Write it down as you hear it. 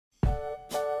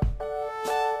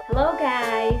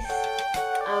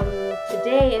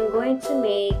today I'm going to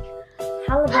make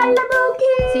hallabong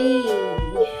tea.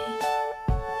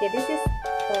 Okay, this is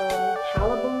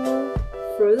hallabong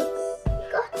fruits.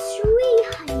 Got 3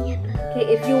 hallabong. Okay,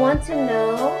 if you want to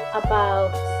know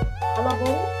about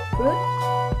hallabong fruit,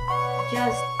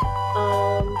 just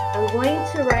I'm going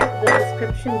to write the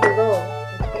description below.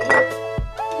 Okay,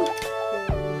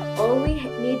 all we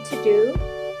need to do,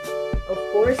 of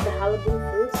course, the hallabong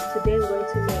fruits. Today we're going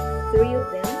to make 3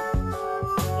 of them,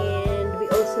 and we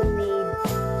also need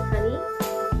honey.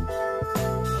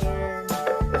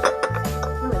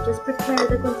 And just prepare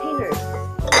the containers.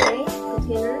 Okay,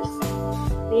 containers.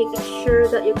 Make sure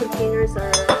that your containers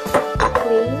are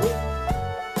clean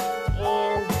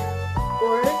and, of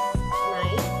course,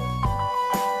 knife,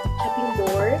 chopping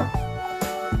board,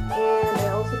 and I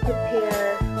also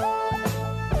prepare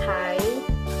tie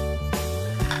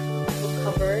to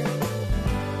cover.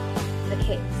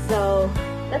 Okay, so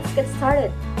let's get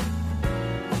started.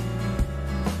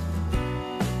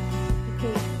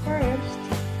 Okay, first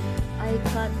I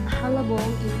cut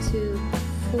hallabong into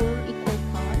 4 equal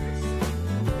parts,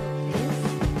 like this,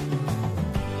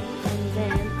 and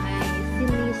then I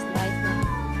thinly slice them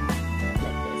like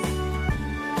this.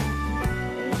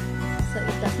 Okay, so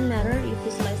it doesn't matter if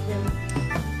you slice them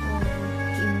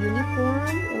in uniform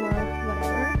or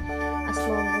whatever, as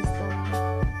long as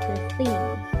they're thin.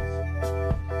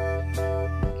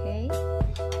 Okay,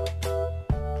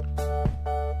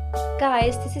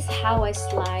 Guys, this is how I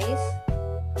slice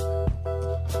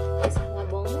this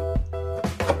hallabong.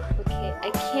 Okay, I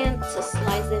can't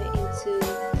slice them into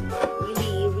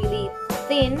really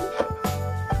thin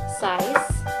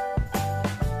size.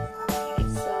 Okay,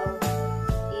 so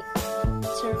it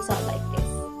turns out like this.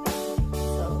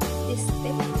 So this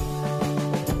thick.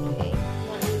 Okay,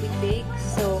 not really big.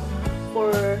 So for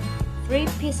 3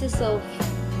 pieces of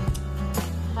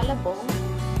hallabong,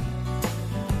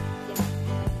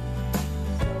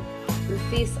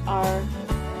 these are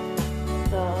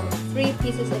the 3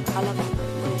 pieces of hallabong.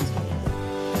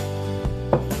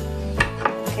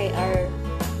 Okay,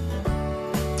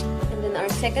 and then our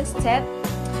second step,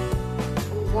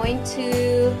 I'm going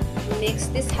to mix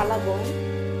this hallabong.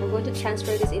 We're going to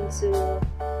transfer this into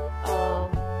a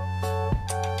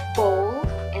bowl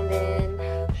and then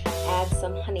add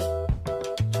some honey.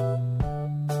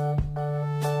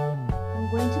 I'm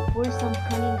going to pour some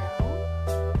honey now.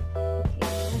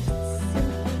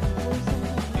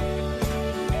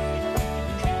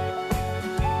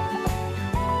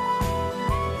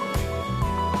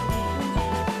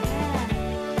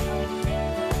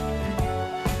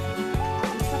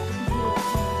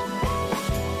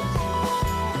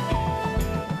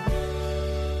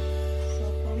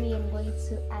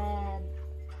 To add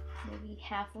maybe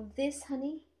half of this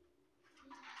honey,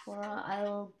 or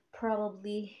I'll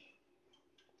probably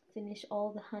finish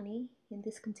all the honey in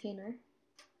this container.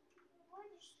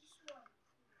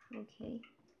 Okay,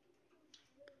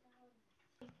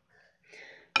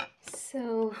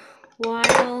 so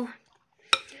while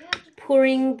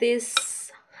pouring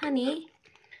this honey,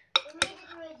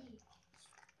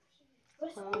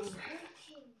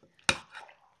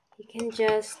 you can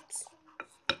just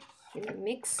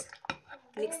mix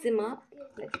them up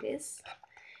like this,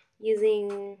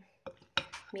 using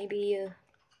maybe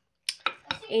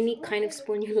any kind of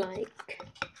spoon you like.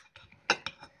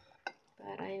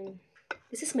 But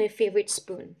this is my favorite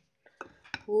spoon.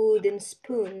 Wooden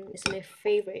spoon is my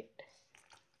favorite.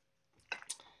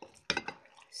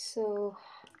 So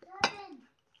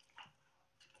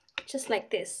just like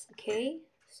this. Okay,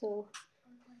 so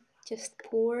just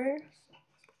pour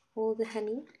all the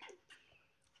honey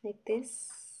like this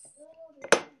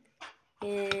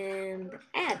and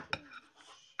add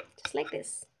just like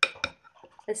this,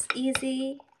 as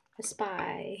easy as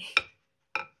pie.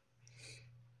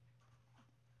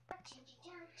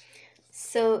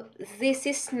 So this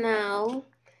is now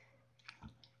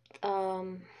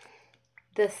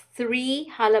the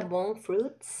 3 hallabong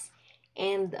fruits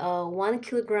and 1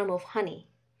 kilogram of honey.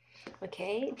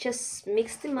 Okay, just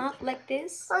mix them up like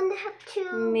this,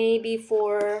 maybe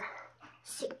for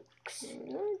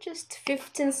just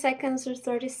 15 seconds or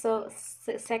 30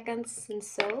 seconds and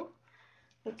so.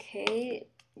 Okay,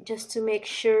 just to make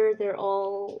sure they're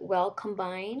all well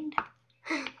combined.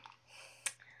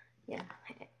 Yeah,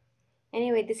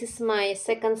 anyway, this is my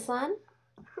second son,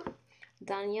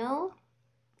 Daniel.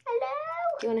 hello.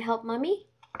 Do you want to help mommy?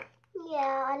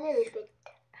 Yeah, a little bit.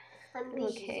 I'm busy.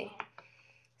 Okay,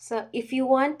 so if you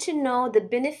want to know the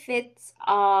benefits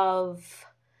of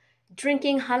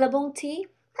drinking hallabong tea,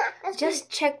 just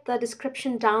check the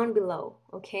description down below.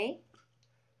 Okay,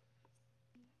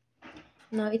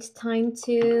 now it's time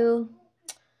to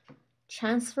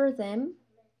transfer them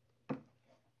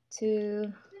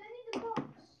to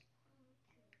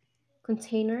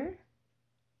container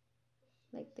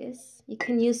like this. You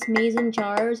can use mason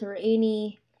jars or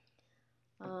any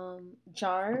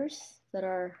jars that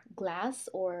are glass,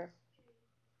 or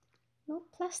no,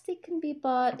 plastic can be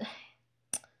bought.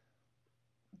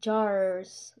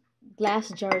 Glass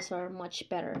jars are much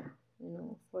better,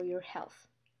 for your health.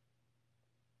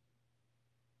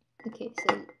 Okay,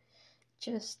 so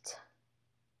just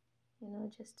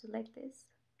just do like this,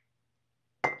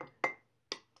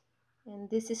 and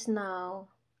this is now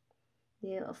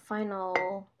the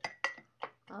final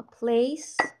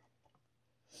place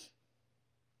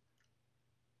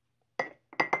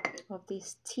of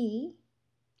this tea.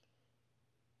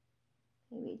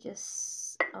 Maybe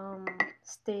just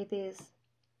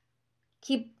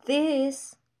keep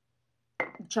these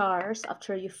jars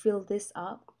after you fill this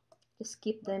up. Just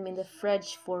keep them in the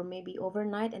fridge for maybe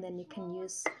overnight, and then you can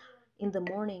use in the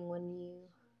morning when you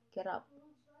get up.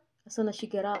 As soon as you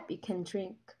get up, you can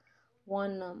drink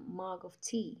one mug of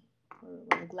tea or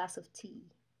one glass of tea.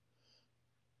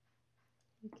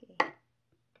 Okay.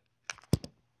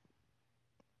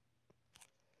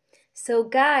 So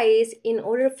guys, in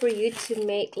order for you to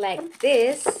make like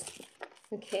this,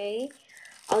 okay,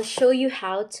 I'll show you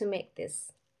how to make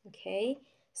this. Okay,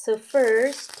 so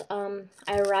first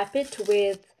I wrap it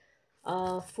with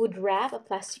food wrap, a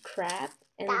plastic wrap,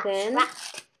 and then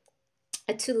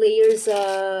 2 layers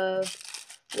of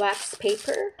wax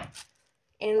paper,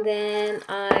 and then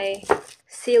I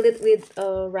seal it with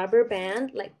a rubber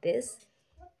band like this,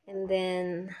 and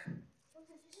then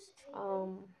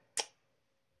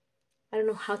I don't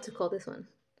know how to call this one.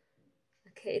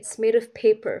 Okay, it's made of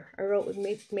paper. I wrote with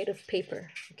made of paper.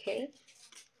 Okay,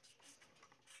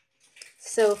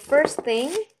 so first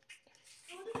thing,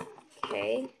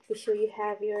 okay, be sure you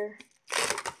have your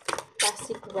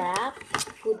plastic wrap,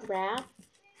 food wrap.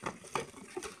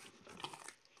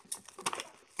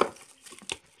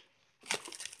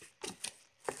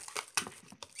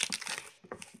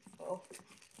 Oh,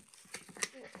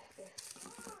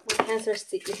 my hands are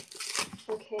sticky.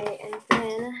 Okay, and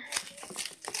then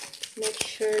make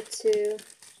sure to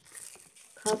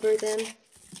cover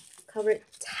it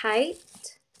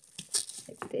tight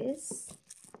like this.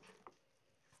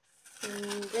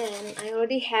 And then I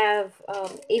already have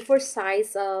A4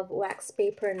 size of wax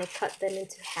paper, and I cut them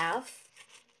into half,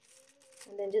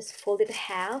 and then just fold it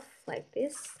half like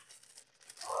this,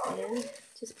 and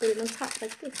just put it on top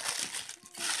like this.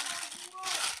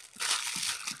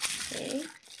 Okay,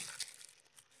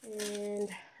 and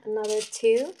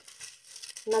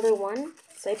another one.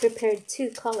 So I prepared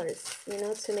 2 colors,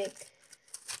 to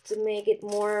make it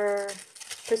more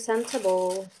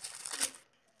presentable.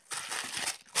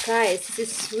 Guys,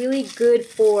 this is really good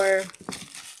for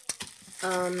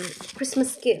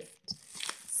Christmas gift,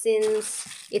 since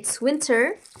it's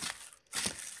winter,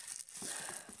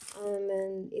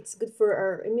 and it's good for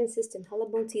our immune system.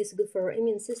 Hallabong tea is good for our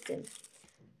immune system.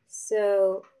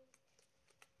 So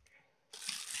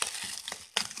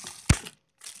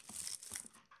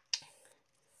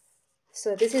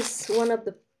this is one of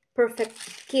the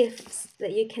perfect gifts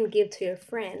that you can give to your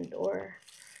friend or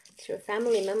to your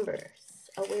family members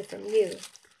away from you.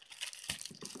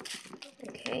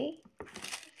 Okay,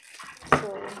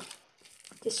 so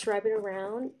just wrap it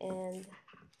around and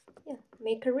yeah,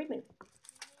 make a ribbon.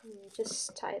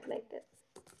 Just tie it like that.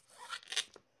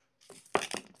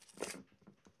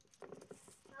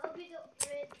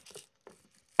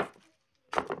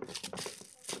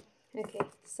 Okay,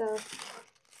 so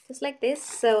just like this.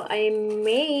 So I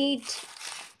made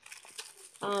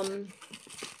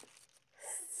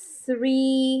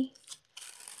 3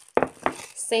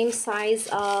 same size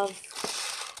of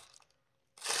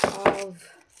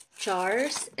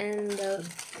jars, and the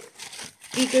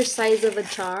bigger size of a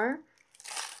jar.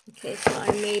 Okay, so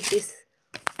I made this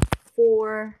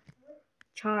 4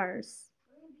 jars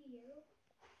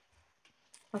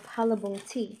of hallabong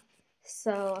tea.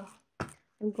 So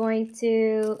I'm going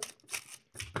to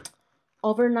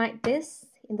overnight this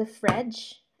in the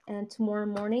fridge, and tomorrow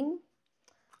morning,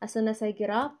 as soon as I get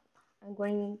up, I'm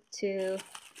going to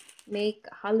make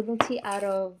hallabong tea out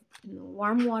of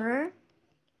warm water,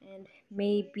 and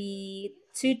maybe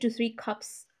 2 to 3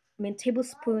 cups,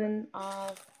 tablespoon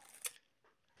of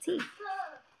tea.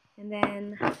 And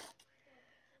then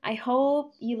I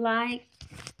hope you like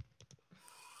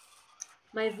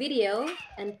my video,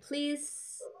 and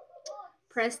please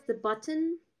press the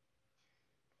button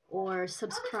or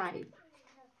subscribe.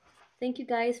 Thank you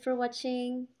guys for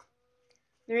watching.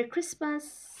 Merry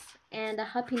Christmas and a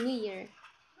Happy New Year.